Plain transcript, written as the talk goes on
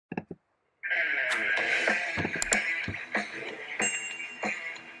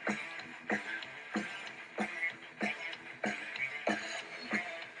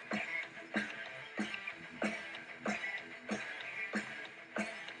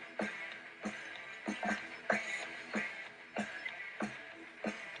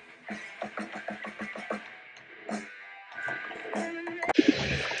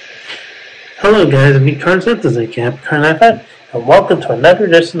Hello guys, I'm Carson, this is Cap995, and welcome to another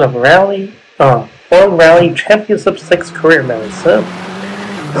edition of World Rally Championship 6 Career Mode. So,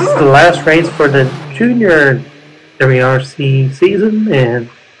 this is the last race for the Junior WRC season, and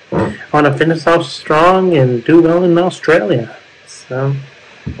I want to finish off strong and do well in Australia. So,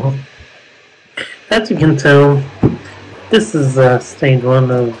 as you can tell, this is stage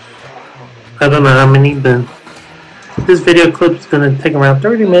 1 of, I don't know how many, but this video clip is going to take around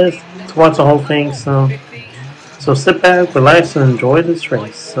 30 minutes to watch the whole thing, so sit back, relax, and enjoy this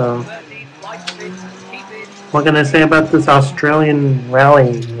race. So, what can I say about this Australian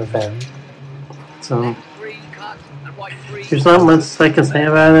rally event? So, there's not much I can say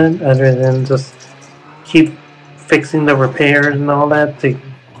about it other than just keep fixing the repairs and all that to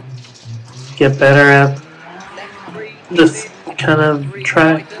get better at this kind of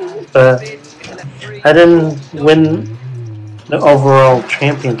track. But I didn't win the overall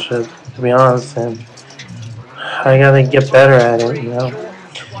championship, to be honest, and I gotta get better at it, you know,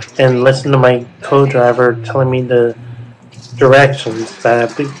 and listen to my co-driver telling me the directions that I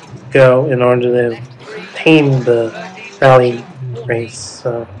have to go in order to tame the rally race.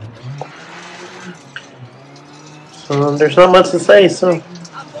 So there's not much to say. So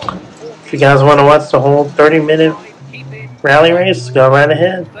if you guys want to watch the whole 30-minute rally race, go right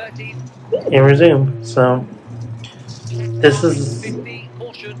ahead and resume. So this is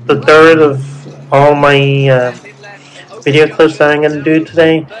the third of all my video clips that I'm going to do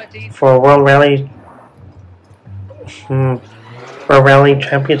today for World Rally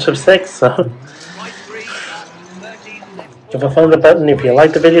Championship 6. So give a thumbs up button if you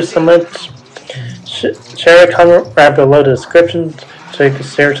like the video so much. Share a comment right below the description so you can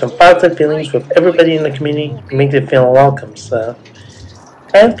share some thoughts and feelings with everybody in the community and make them feel welcome. So,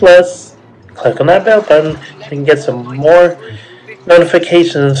 and plus, click on that bell button so you can get some more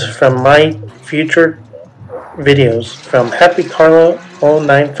notifications from my future videos from Happy Carlo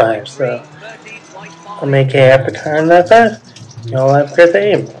 095. So, I'm AK Happy Carlo 095. Y'all have a great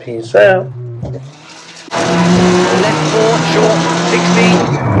day and peace out. Left 4, short,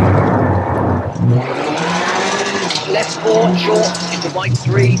 60. Left 4, short, into right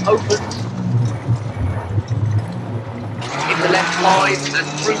 3, opens. Into left 5 and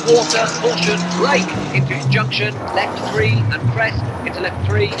through water, caution, brake, into junction, left 3 and crest, into left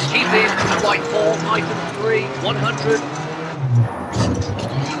 3, keep in, and right 4, item 3, 100.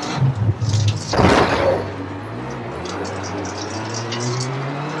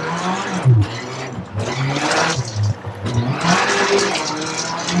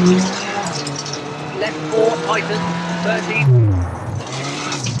 Left 4, tighten, 13.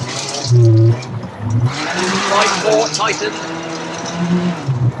 Right 4, tighten.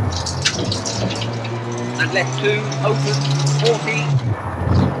 And left 2, open, 40.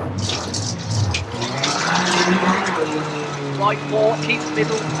 Right 4, keep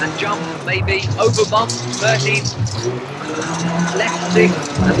middle and jump, maybe, over bump, 13. Left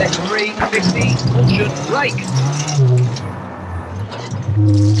 6 and left 3, 50, caution, brake.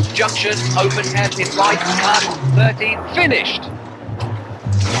 Junction, open hairpin right, cut, 13, finished.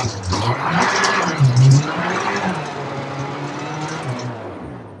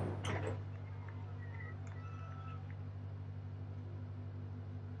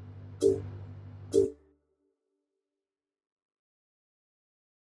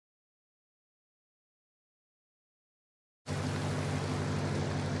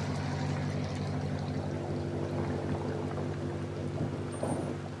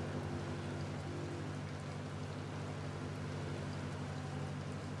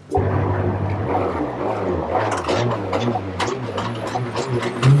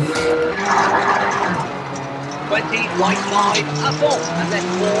 Right 5, up off, and left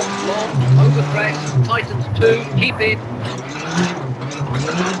 4, long, over crest, tightens 2, keep in.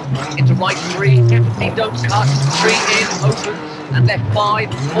 Into right 3, definitely don't cut, 3 in, opens, and left 5,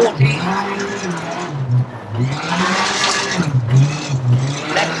 40.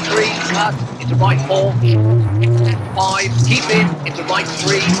 Left 3, cut, into right 4, left 5, keep in, into right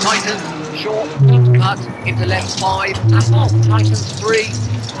 3, tightens, short, cut, into left 5, up off, tightens 3.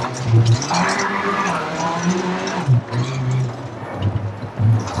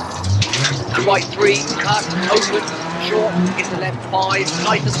 And right 3, cut, open, short, into left 5,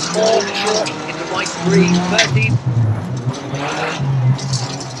 tightens 4, short, into right 3, 13.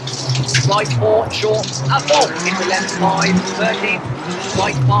 Right 4, short, up off, into left 5, 13.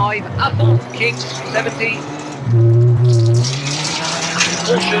 Right 5, up off, kicks, 70.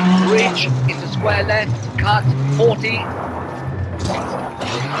 Caution, bridge, into square left, cut, 40.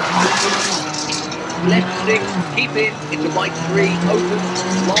 Left 6, keep in, into right 3, open,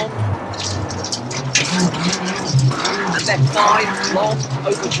 long. And left 5, long,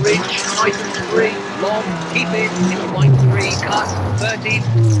 over bridge, tightens 3, long, keep it, into right 3, cut, 13.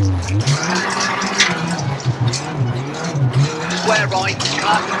 Square right,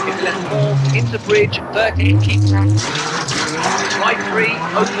 cut, into left 4, into bridge, 13, keep. Right 3,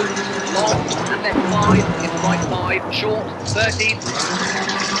 opens, long, and left 5, into right 5, short, 13.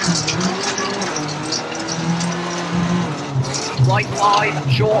 Right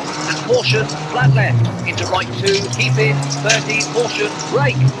 5, short, and caution, flat left, into right 2, keep in, 30, caution,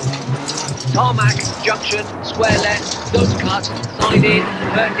 brake. Tarmac, junction, square left, don't cut, side in,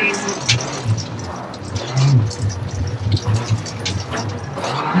 30.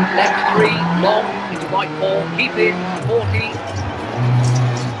 Left 3, long, into right 4, keep in, 40.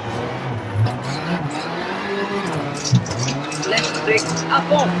 Left 6,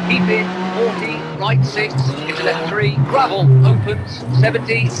 up on, keep in, 40, right 6, into left 3, gravel, opens,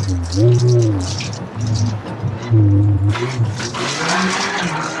 70.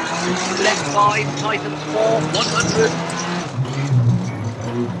 Left 5, tightens 4, 100.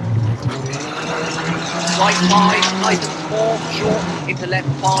 Right 5, tightens 4, short, into left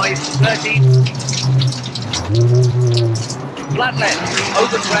 5, 30. Flat left,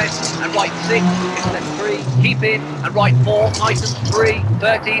 over crest, and right 6, into left 3, keep in, and right 4, tightens 3,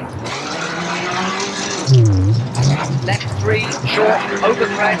 30. Left 3, short, over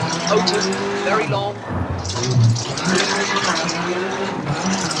crest, opens, very long.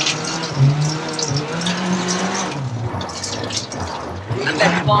 And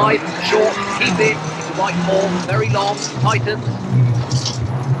left 5, short, keep in, into right 4, very long, tightens.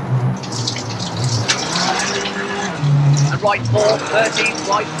 And right 4, 30,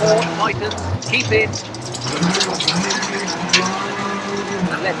 right 4, tightens, keep in.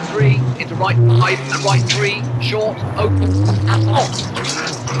 And left 3, into right 5, and right 3, short, opens, and off.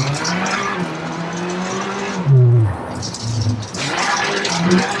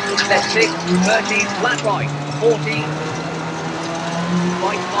 And left 6, 30, flat right, 40.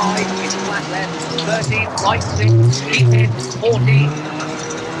 Right 5, into flat left, 30, right 6, keep in, 40.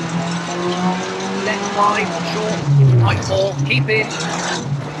 Left 5, short, into right 4, keep in.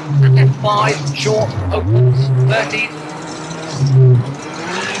 And left 5, short, opens, 30.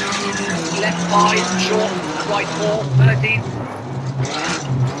 Left 5, short, and right 4, 30.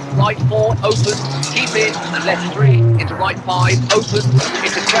 Right 4, opens, keep in, and left 3, into right 5, opens,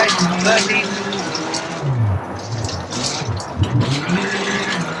 into crest, 30.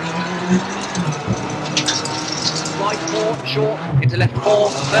 Right 4, short, into left 4,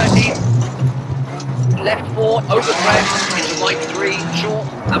 30. Left 4, over crest, into right 3, short,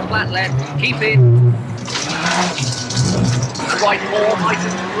 and flat left, keep in. And right 4,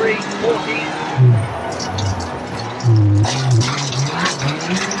 tightens 3, 40.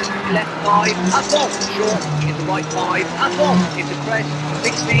 Left 5, up off, short, into right 5, up off, into crest,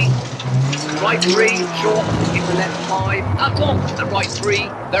 60. Right 3, short, into left 5, up off, and right 3,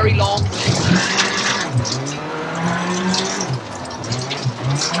 very long.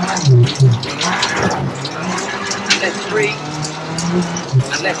 And left 3,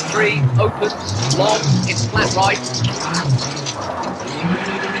 and left 3, opens, long, into flat right.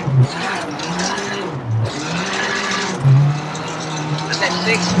 And left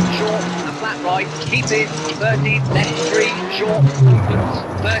 6, short, and flat right, keep in, 30, left 3, short, opens,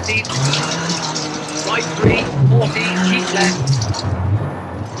 30. Right 3, 40, keep left.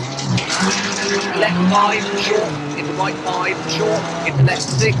 Left 5, short, into right 5, short, into left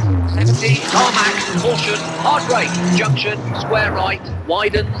 6, 70, tarmac, caution, hard brake, junction, square right,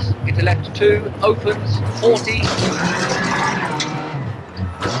 widens, into left 2, opens, 40.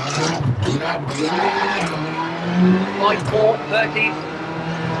 Right 4, 30.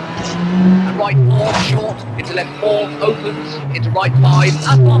 And right 4, short, into left 4, opens, into right 5,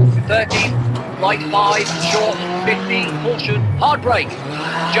 up on, 30. Right 5, short, 50, caution, hard brake.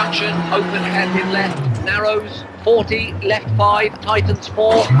 Junction, open hairpin left, narrows, 40, left 5, tightens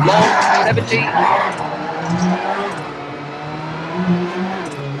 4, long, 70.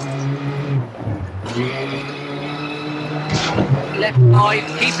 Left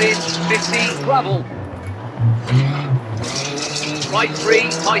 5, keep in, 50, gravel. Right 3,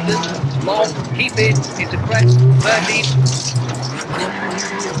 tightens, long, keep in, into crest, 30.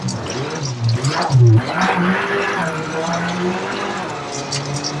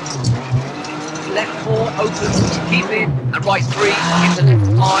 Left 4, opens, keep in, and right 3, into left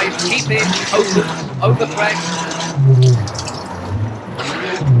 5, keep in, opens, over crest.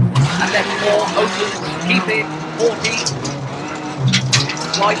 And left 4, opens, keep in, 40.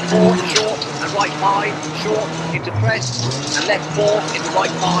 Right 4, short, and right 5, short, into crest, and left 4, into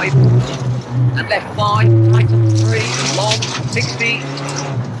right 5. and left 5, tightens 3, long, 60.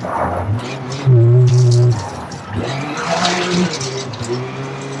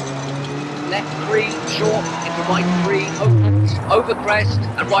 Left 3, short, into right 3, opens, over crest,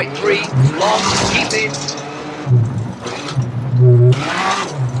 and right 3, long, keep in.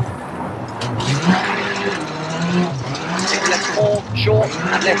 Into left 4, short,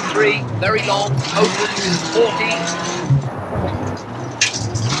 and left 3, very long, opens, 40.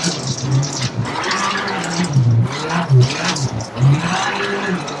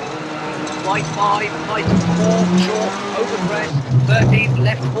 Right 5, tightens 4, short, over crest, 13,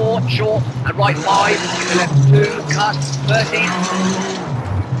 left 4, short, and right 5, into left 2, cut, 13.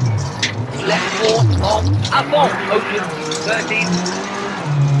 Left 4, long, and long, opens, 13.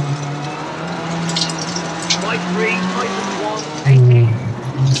 Right 3, tightens 1, 18.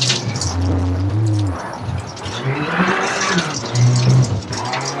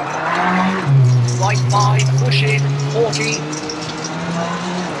 Right 5, push in, 40.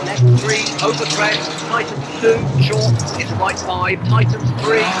 Left 3, over crest, tightens 2, short, into right 5, tightens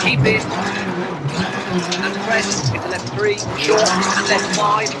 3, keep in. And crest, into left 3, short, and left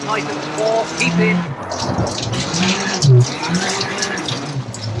 5, tightens 4, keep in.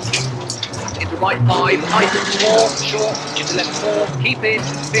 Into right 5, tightens 4, short, into left 4, keep in,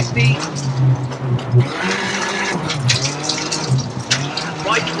 50.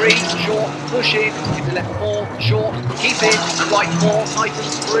 Right 3, short, push in, into left 4, short, keep in, and right 4,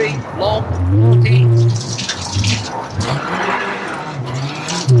 tightens 3, long, 40.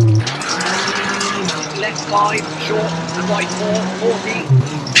 Left 5, short, and right 4, 40.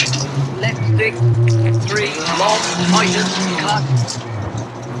 Left 6, left 3, long, tightens, cut.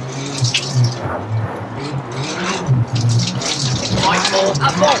 Right 4,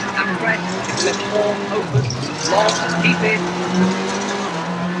 and long, and crest, into left 4, open, long, keep in.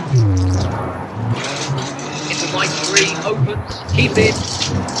 Right 3, opens, keep in.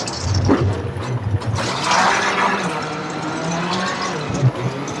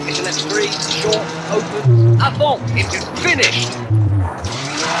 Into left 3, short, opens, and long, it is finished.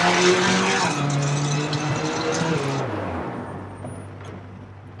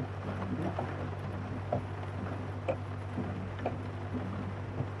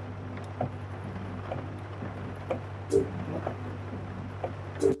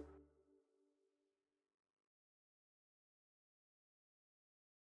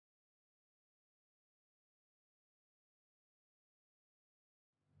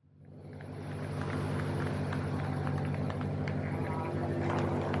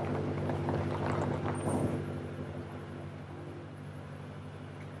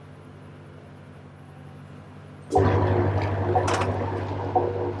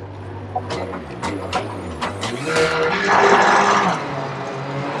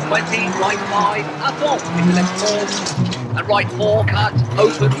 Right 5, and long, into left 4, and right 4, cut,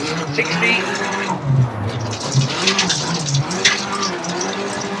 opens, 60.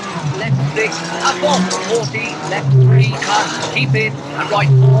 Left 6, and long, 40, left 3, cut, keep in, and right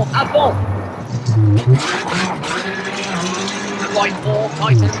 4, and long. And right 4,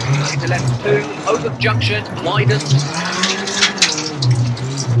 tightens, into left 2, over junction, widens.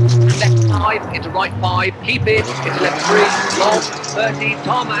 Left 5, into right 5, keep in, into left 3, long, 30,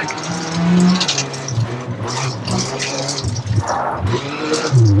 tarmac.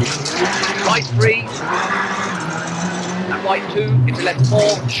 Right 3, and right 2, into left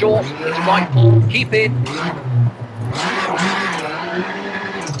 4, short, into right 4, keep in.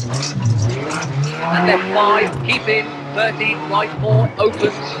 And left 5, keep in, 30, right 4,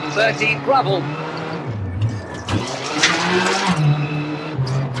 opens, 30, gravel.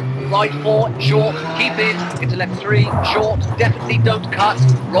 Right 4, short, keep in, into left 3, short, definitely don't cut,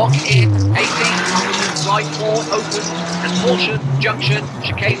 rock in, 80, right 4, opens, and caution, junction,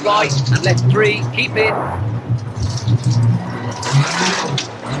 chicane right, and left 3, keep in.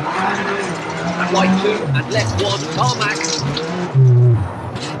 And right 2, and left 1, tarmac.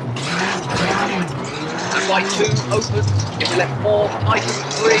 And right 2, opens, into left 4, tightens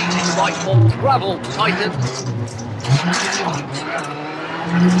 3, into right 4, gravel, tightens.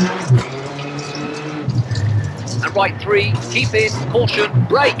 And right 3, keep in, caution,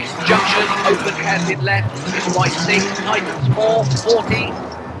 brake, junction, open handed left, into right 6, tightens 4, 40.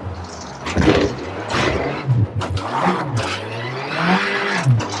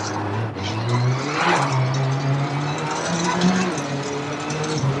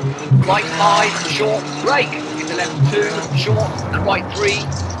 Right 5, short, brake, into left 2, short, and right 3.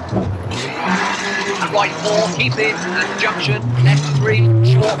 And right 4, keep in, and junction, left 3,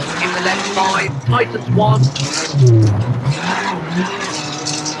 short, into left 5, tightens 1.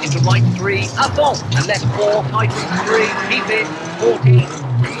 into right 3, avant, and left 4, tightens 3, keep it, 40.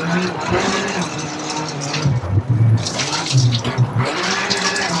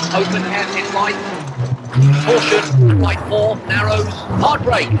 Open hairpin right, caution, and right 4, narrows, hard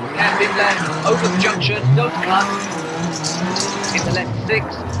brake, hairpin left, over the junction, don't cut. Into left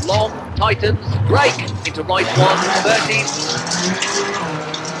 6, long, tightens, brake, into right 1, 30.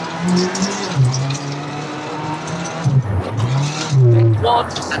 Left 1,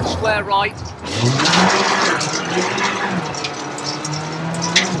 and square right.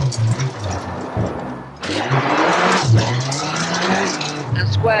 And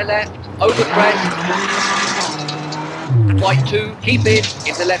square left, over crest. And right 2, keep it,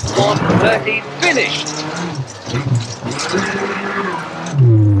 into left 1, 30, finished.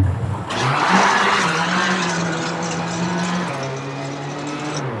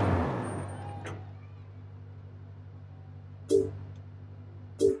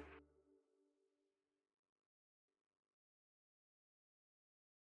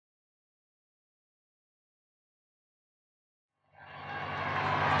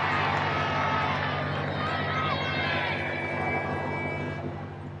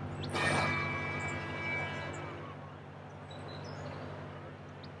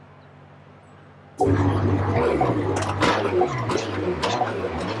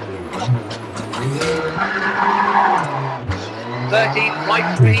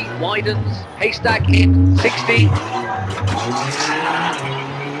 Right 3, widens, haystack in, 60.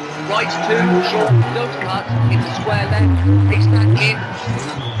 Right 2, short, don't cut, into square left, haystack in.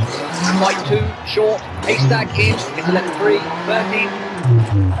 And right 2, short, haystack in, into left 3, 30.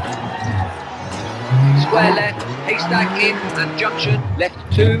 Square left, haystack in, and junction, left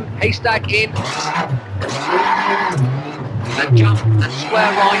 2, haystack in. And jump, and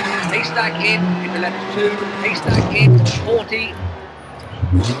square right, haystack in, into left 2, haystack in, 40.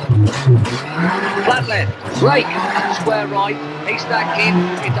 Flat left, brake, and square right, haystack in,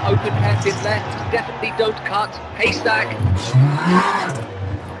 into open hairpin left, definitely don't cut, haystack.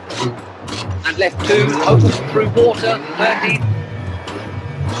 And left 2, open through water, 30.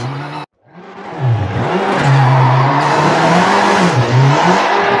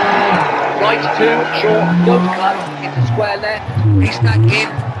 Right 2, short, don't cut, into square left, haystack in.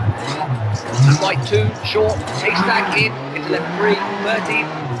 And right 2, short, haystack in, into left 3, 30.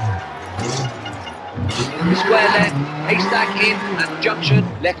 Square left, haystack in, and junction,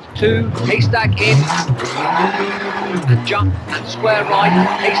 left 2, haystack in. And jump, and square right,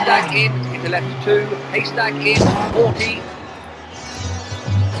 haystack in, into left 2, haystack in, 40.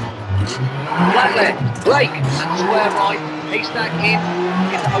 Flat left, brake, and square right, haystack in,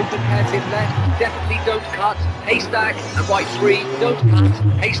 into open hairpin left, definitely don't cut, haystack, and right 3, don't cut,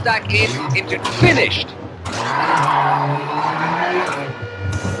 haystack in, into finished.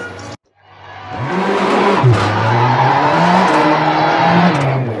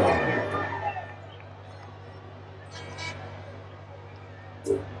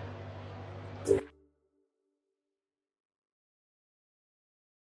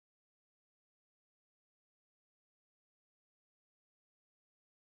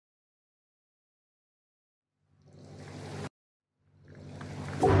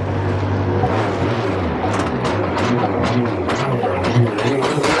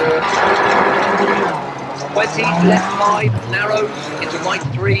 Left 5, narrows, into right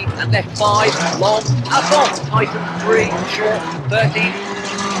 3, and left 5, long, avant, tightens 3, short, 30.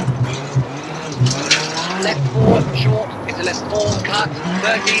 Left 4, short, into left 4, cut,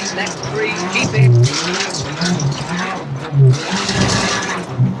 30, left 3, keep it.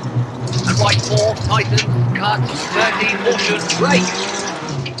 And right 4, tightens, cut, 30, caution, brake.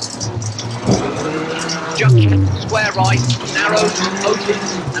 Junction, square right, narrows, opens,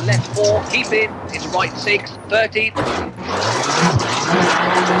 and left 4, keep in, into right 6, 30.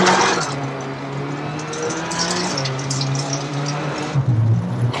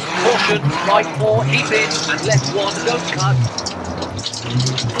 Caution, right 4, keep in, and left 1, don't cut.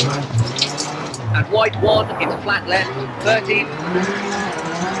 And right 1, into flat left, 30.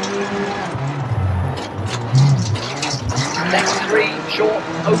 Left 3, short,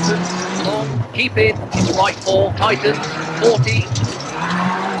 opens, long, keep in, into right 4, tightens, 40.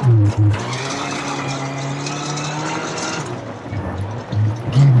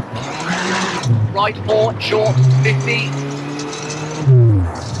 Right 4, short, 50.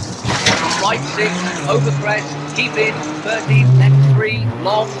 Right 6, over crest, keep in, 30, left 3,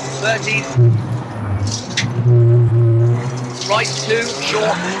 long, 30. right 2,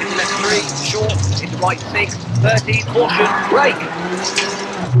 short, into left 3, short, into right 6, 13, caution, brake.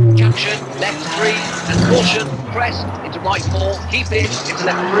 Junction, left 3, and caution, crest, into right 4, keep in, into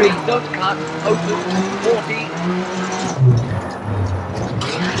left 3, don't cut, open, 40.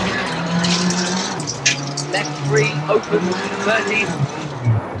 Left 3, open, 30.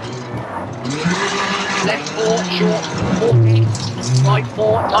 Left 4, short, 40. Right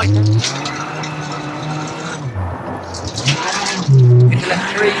 4, tighten. Into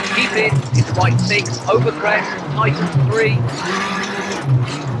left 3, keep in, into right 6, over crest, tighten 3.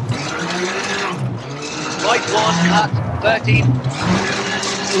 Right 1, cut, 13.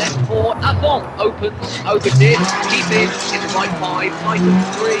 Left 4, avant, opens, over dip, keep in, into right 5, tighten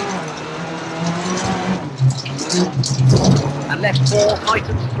 3. And left 4,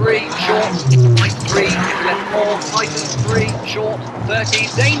 tightens 3, short, into right 3, into left 4, tightens 3, short, 30,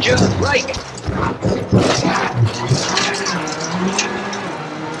 danger, brake.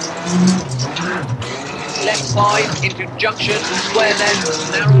 Left 5, into junction, square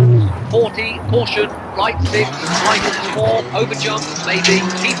left, narrows, 40, caution, right 6, tightens 4, over jump, maybe,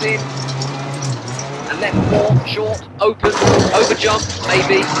 keep in. And left 4, short, open, over jump,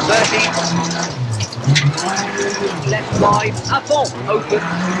 maybe, 30. Left 5, avant, open,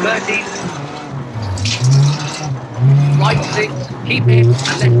 30. Right 6, keep in,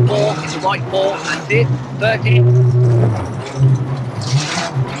 and left 4, into right 4, and dip, 30.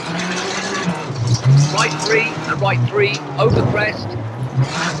 Right 3, and right 3, over crest.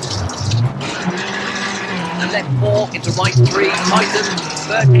 And left 4, into right 3, tighten,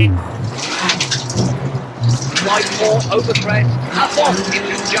 30. Right 4, over crest, avant,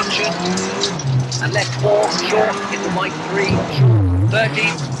 into junction. And left 4, short, into right 3, short, 30.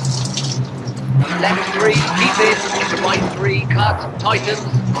 Left 3, keep in, into right 3, cut, tightens,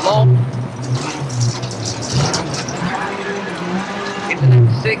 long. Into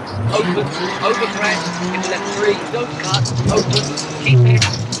left 6, open, over crest, into left 3, don't cut, open, keep in.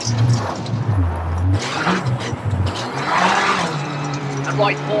 And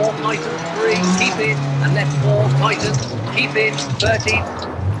right 4, tightens, 3, keep in, and left 4, tightens, keep in, 30.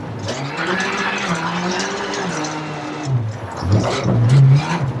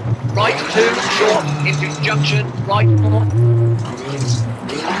 Right 2, short, into junction, right 4.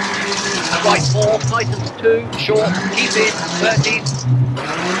 And right 4, tightens 2, short, keep in, 30.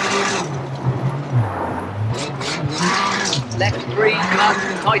 Left 3, cut,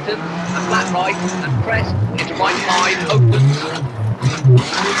 tightens, and flat right, and crest, into right 5, opens.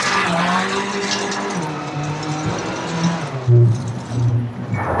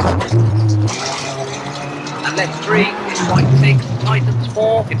 And left 3, into right 6, tightens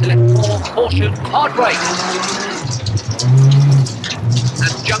 4, into left 4, caution, hard brake.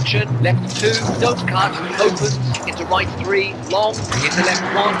 And junction, left 2, don't cut, opens, into right 3, long, into left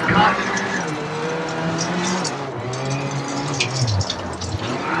 1, cut.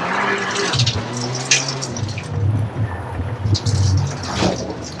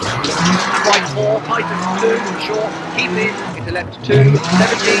 And right 4, tightens 2, short, keep in, into left 2,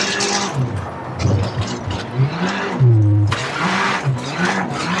 17.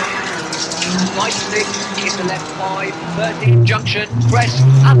 Right 6, into left 5, 13, junction, crest,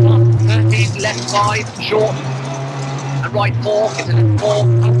 avant, 13, left 5, short, and right 4, into left 4,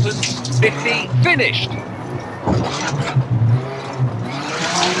 opens, 50, finished.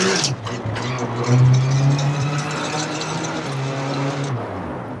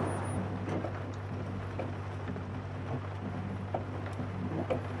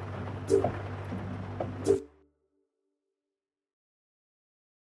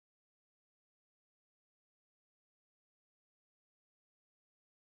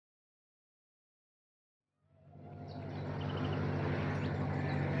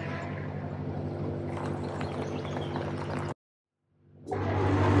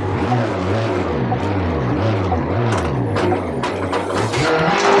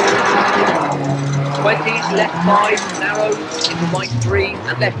 Left 5, narrow, into right 3,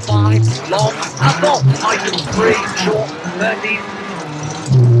 and left 5, long, avant, tightens 3, short, 30.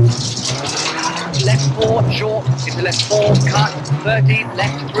 Left 4, short, into left 4, cut, 30,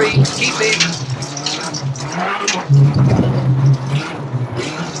 left 3, keep in.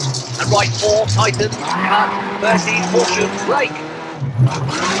 And right 4, tightens, cut, 30, caution, brake.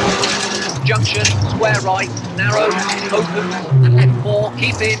 Junction, square right, narrow, opens, and left 4,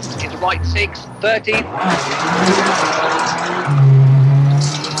 keep in, into right 6, 30.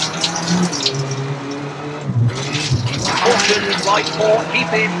 Caution, right 4,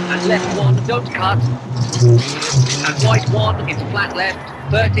 keep in, and left 1, don't cut. And right 1, into flat left,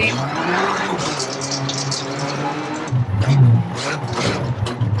 30.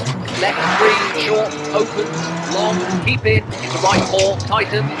 left 3, short, opens, long, keep in, into right 4,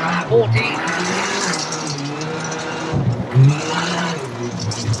 tighten, 40.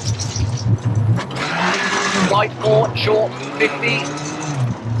 Right 4, short, 50.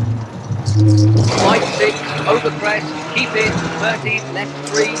 Right 6, over crest, keep in, 30, left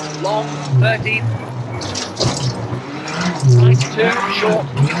 3, long, 30. Right 2, short,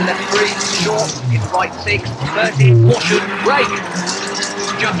 into left 3, short, into right 6, 30, caution, brake.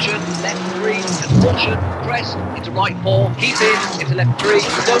 Junction, left 3, and caution, crest, into right 4, keep in, into left 3,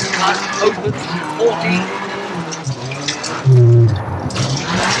 don't cut, opens, 40.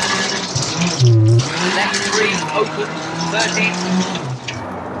 Left 3, opens, 30.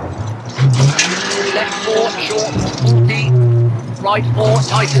 Left 4, short, 40. Right 4,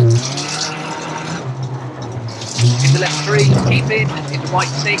 tightens. Into left 3, keep in, into right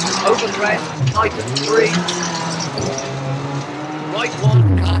 6, over crest, tightens 3. Right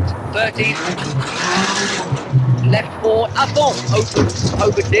 1, cut, 30. Left 4, avant, opens,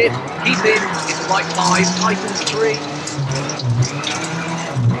 over dip, keep in, into right 5, tightens 3.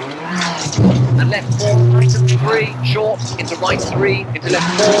 And left 4, tightens 3, short, into right 3, into left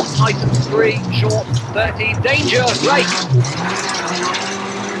 4, tightens 3, short, 30, danger, brake.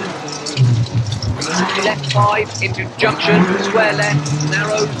 Left 5, into junction, square left,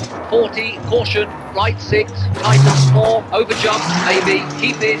 narrows, 40, caution, right 6, tightens 4, over jump, maybe,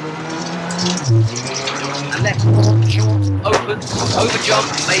 keep in. And left 4, short, opens, over jump,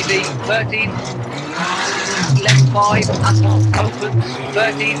 maybe, 30. Left 5, asphalt, opens,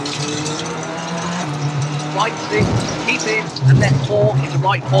 30. Right 6, keep in, and left 4, into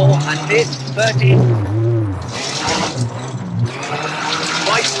right 4, and hit, 30.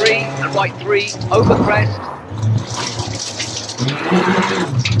 Right 3, and right 3, over crest.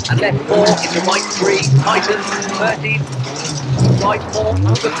 And left 4, into right 3, tightens, 30. Right 4,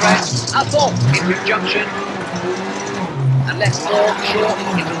 over crest, asphalt, into junction. And left 4, short,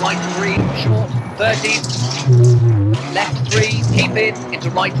 into right 3, short, 30. Left 3, keep in, into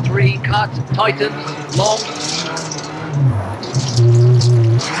right 3, cut, tightens, long.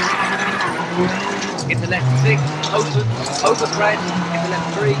 Into left 6, opens, over crest, into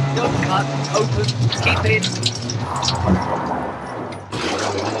left 3, don't cut, opens, keep in.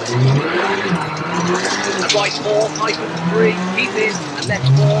 And right 4, tightens 3, keep in, and left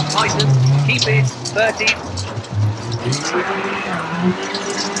 4, tightens, keep in, 30.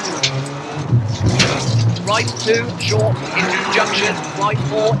 Right 2, short, into junction, right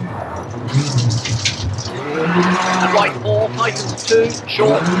 4. And right 4, tightens 2,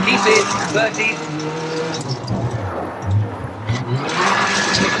 short, keep in, 30.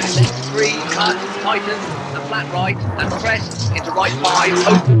 Left 3, cut, tightens, and flat right, and crest, into right 5,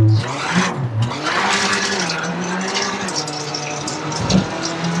 opens.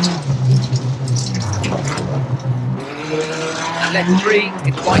 And left 3,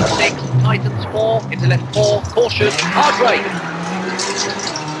 into right 6, tightens 4, into left 4, caution, hard brake.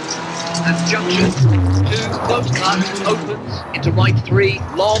 And junction, 2, close cut, opens, into right 3,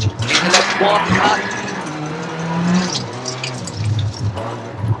 long, into left 1, cut.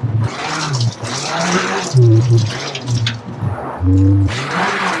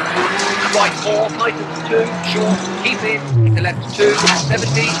 And right 4, tightens 2, short, keep in, into left 2,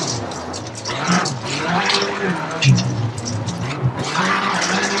 70.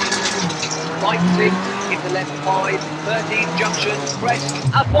 Right 6, into left 5, 30, junction, crest,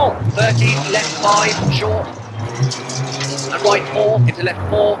 avant, 30, left 5, short. And right 4, into left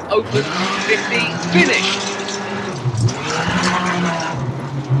 4, opens, 50, finished.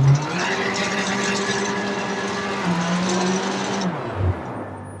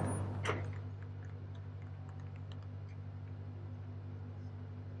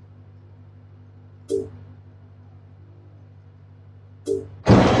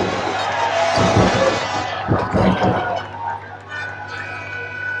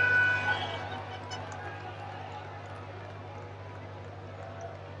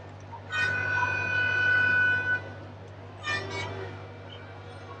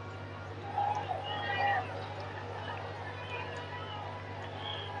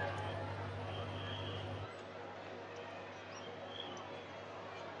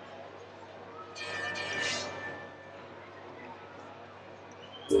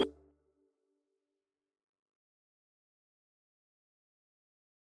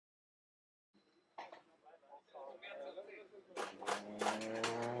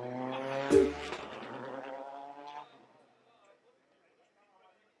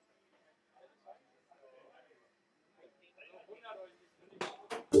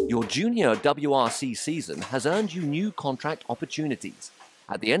 Your Junior WRC season has earned you new contract opportunities.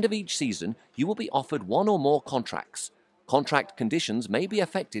 At the end of each season, you will be offered one or more contracts. Contract conditions may be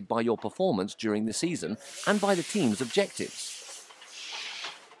affected by your performance during the season and by the team's objectives.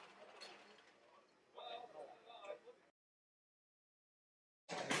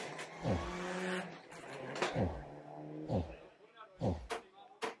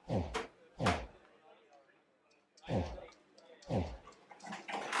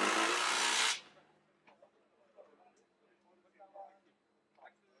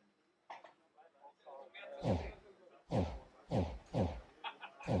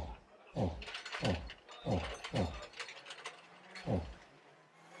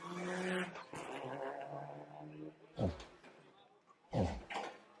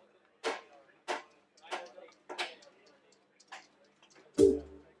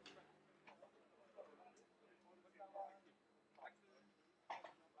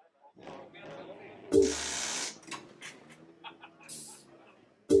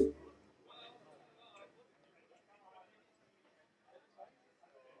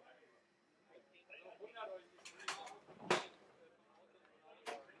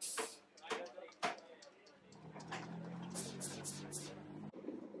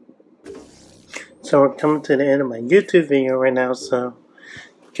 So we're coming to the end of my YouTube video right now, so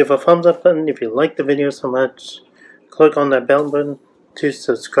give a thumbs up button if you like the video so much. Click on that bell button to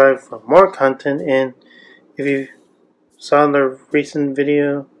subscribe for more content, and if you saw the recent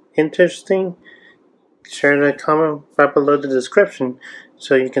video interesting, share the comment right below the description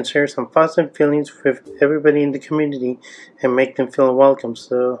so you can share some thoughts and feelings with everybody in the community and make them feel welcome.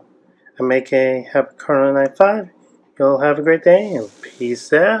 So I make a happy Corona Night 5. You'll have a great day and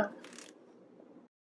peace out.